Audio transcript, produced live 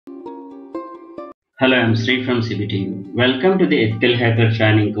Hello, I'm Sri from CBT. Welcome to the Ethical Hacker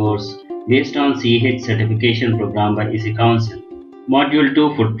Training course based on CEH certification program by EC Council. Module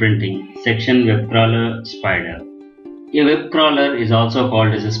 2 Footprinting, Section Web Crawler Spider. A web crawler is also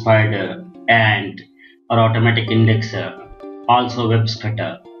called as a spider, ant, or automatic indexer, also web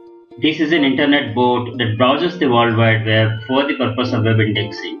scutter. This is an internet bot that browses the World Wide Web for the purpose of web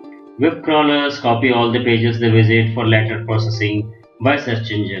indexing. Web crawlers copy all the pages they visit for later processing by search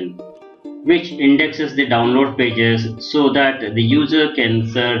engine, which indexes the download pages so that the user can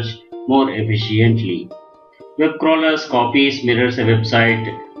search more efficiently. Web crawlers copies mirrors a website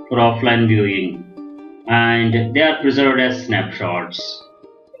for offline viewing, and they are preserved as snapshots.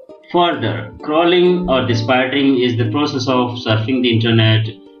 Further, crawling or spidering is the process of surfing the internet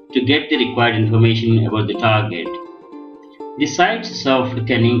to get the required information about the target. The sites surfed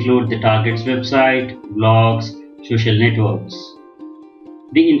can include the target's website, blogs, social networks.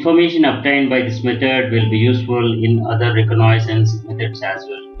 The information obtained by this method will be useful in other reconnaissance methods as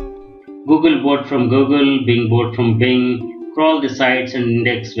well. Google bot from Google, Bing bot from Bing crawl the sites and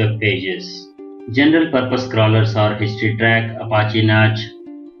index web pages. General purpose crawlers are History Track, Apache Notch,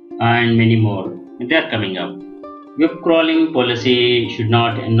 and many more. They are coming up. Web crawling policy should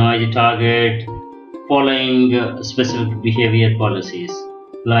not annoy the target, following specific behavior policies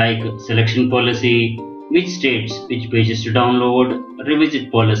like selection policy, which states which pages to download,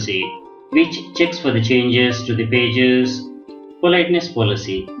 revisit policy, which checks for the changes to the pages, politeness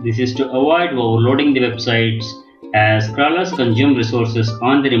policy. This is to avoid overloading the websites as crawlers consume resources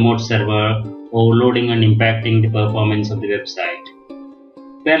on the remote server, overloading and impacting the performance of the website.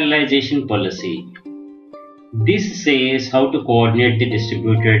 Parallelization policy. This says how to coordinate the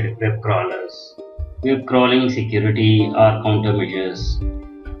distributed web crawlers. Web crawling security or countermeasures.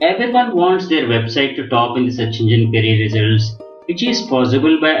 Everyone wants their website to top in the search engine query results, which is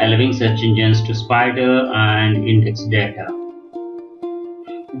possible by allowing search engines to spider and index data.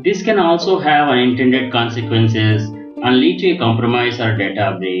 This can also have unintended consequences and lead to a compromise or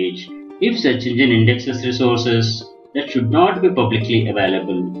data breach if search engine indexes resources that should not be publicly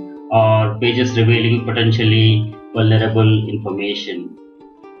available or pages revealing potentially vulnerable information.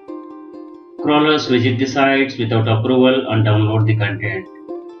 Crawlers visit the sites without approval and download the content.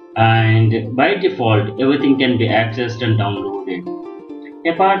 And by default, everything can be accessed and downloaded.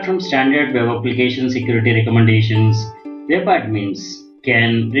 Apart from standard web application security recommendations, web admins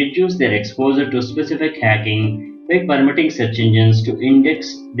can reduce their exposure to specific hacking by permitting search engines to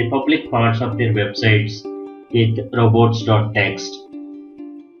index the public parts of their websites with robots.txt.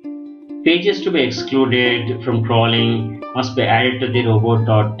 Pages to be excluded from crawling must be added to the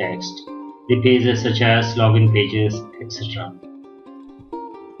robot.txt, the pages such as login pages, etc.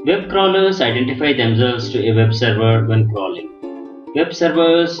 Web crawlers identify themselves to a web server when crawling. Web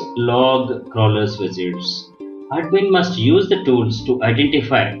servers log crawlers' visits. Admin must use the tools to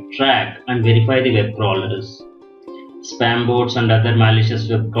identify, track, and verify the web crawlers. Spam bots and other malicious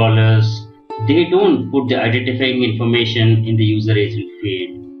web crawlers, they don't put the identifying information in the user agent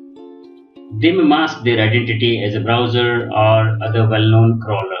field. They may mask their identity as a browser or other well-known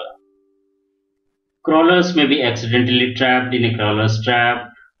crawler. Crawlers may be accidentally trapped in a crawler's trap,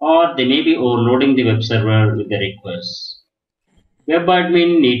 or they may be overloading the web server with the requests. Web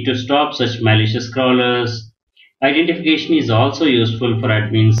admin need to stop such malicious crawlers. Identification is also useful for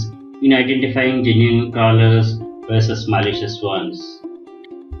admins in identifying genuine crawlers versus malicious ones.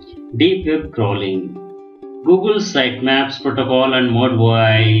 Deep web crawling. Google's sitemaps protocol and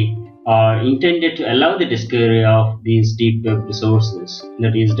ModWI are intended to allow the discovery of these deep web resources,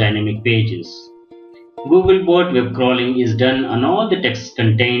 that is, dynamic pages. Googlebot web crawling is done on all the text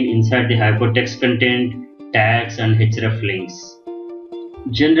contained inside the hypertext content, tags, and href links.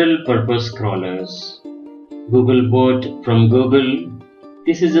 General purpose crawlers. Googlebot from Google.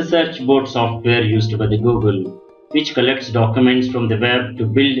 This is a search bot software used by the Google, which collects documents from the web to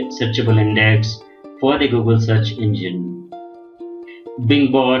build searchable index for the Google search engine.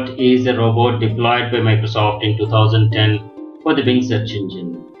 Bing bot is a robot deployed by Microsoft in 2010 for the Bing search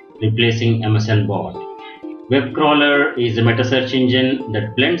engine, replacing MSN bot. Web crawler is a meta search engine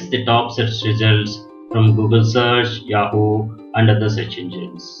that blends the top search results from Google search, Yahoo, and other search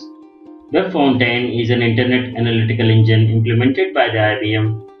engines. Web Fountain is an internet analytical engine implemented by the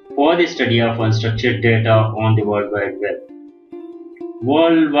IBM for the study of unstructured data on the World Wide Web.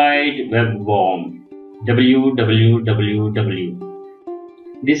 World Wide Web Worm, WWW.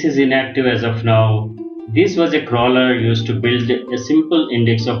 This is inactive as of now. This was a crawler used to build a simple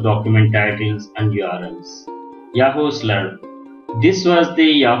index of document titles and URLs. Yahoo Slurp. This was the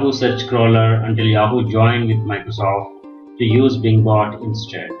Yahoo search crawler until Yahoo joined with Microsoft to use Bing bot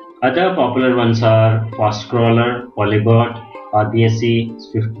instead. Other popular ones are FastCrawler, Polybot, RBSC,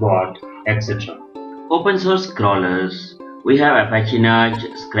 SwiftBot, etc. Open source crawlers. We have Apache Nudge,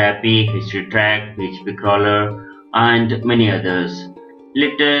 Scrappy, HistoryTrack, PHP Crawler, and many others.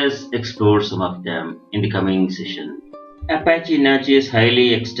 Let us explore some of them in the coming session. Apache Nudge is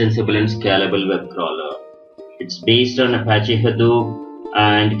highly extensible and scalable web crawler. It's based on Apache Hadoop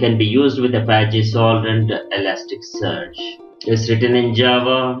and can be used with Apache Salt and Elasticsearch. It's written in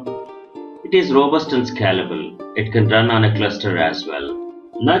Java. It is robust and scalable. It can run on a cluster as well.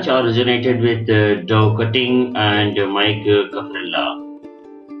 Nudge originated with Dow Cutting and Mike Cafarella.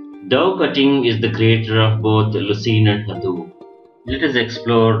 Dow Cutting is the creator of both Lucene and Hadoop. Let us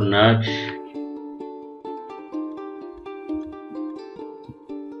explore Nudge.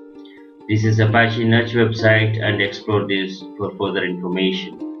 This is Apache Nudge website and explore this for further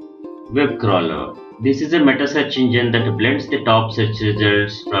information. Web crawler. This is a meta search engine that blends the top search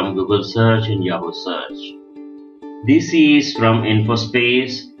results from Google search and Yahoo search. This is from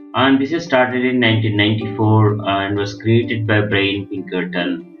InfoSpace and this is started in 1994 and was created by Brian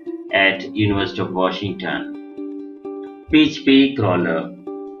Pinkerton at University of Washington. PHP crawler.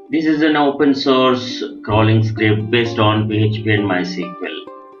 This is an open source crawling script based on PHP and MySQL.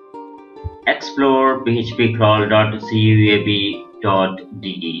 Explore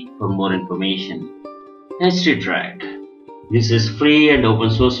phpcrawl.cuab.de for more information. HistoryTrack. This is free and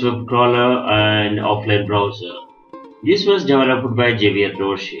open source web crawler and offline browser. This was developed by Javier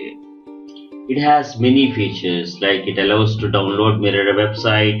Roche. It has many features like it allows to download mirror a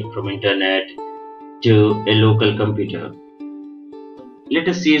website from internet to a local computer. Let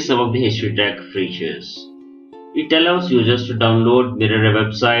us see some of the HistoryTrack features. It allows users to download mirror a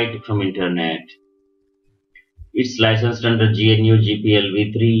website from internet. It's licensed under GNU GPL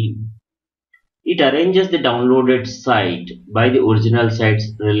v3. It arranges the downloaded site by the original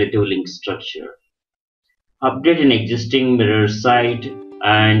site's relative link structure. Update an existing mirror site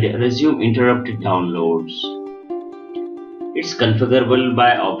and resume interrupted downloads. It's configurable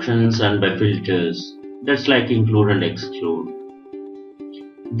by options and by filters. That's like include and exclude.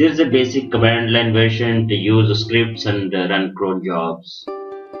 There's a basic command line version to use scripts and run cron jobs.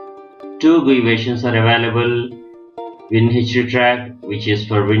 Two GUI versions are available: WinHistoryTrack, which is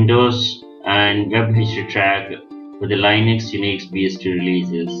for Windows, and WebHistoryTrack for the Linux, Unix, BSD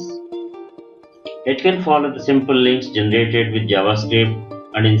releases. It can follow the simple links generated with JavaScript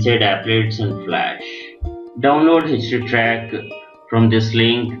and inside applets and Flash. Download HistoryTrack from this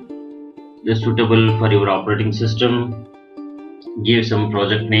link. They're suitable for your operating system. Give some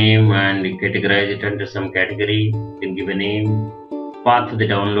project name and categorize it under some category. You can give a name, path for the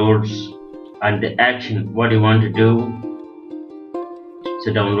downloads, and the action, what you want to do.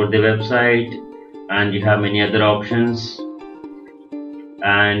 So download the website, and you have many other options.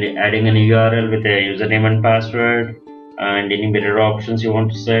 And adding an URL with a username and password, and any better options you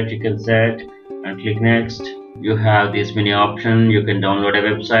want to set, you can set, and click next. You have these many options. You can download a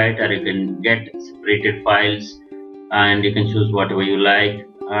website, or you can get separated files, and you can choose whatever you like,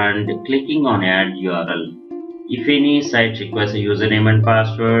 and clicking on add URL. If any site requires a username and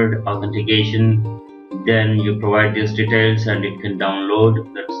password authentication, then you provide these details and it can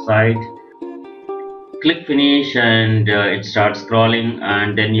download that site. Click finish and it starts scrolling,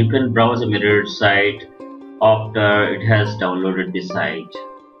 and then you can browse a mirrored site after it has downloaded the site.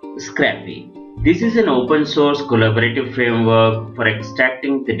 Scrappy. This is an open source collaborative framework for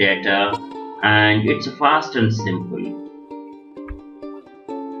extracting the data, and it's fast and simple.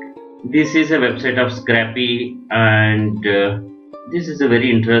 This is a website of Scrappy, and this is a very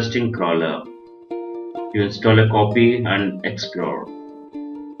interesting crawler. You install a copy and explore.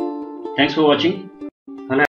 Thanks for watching.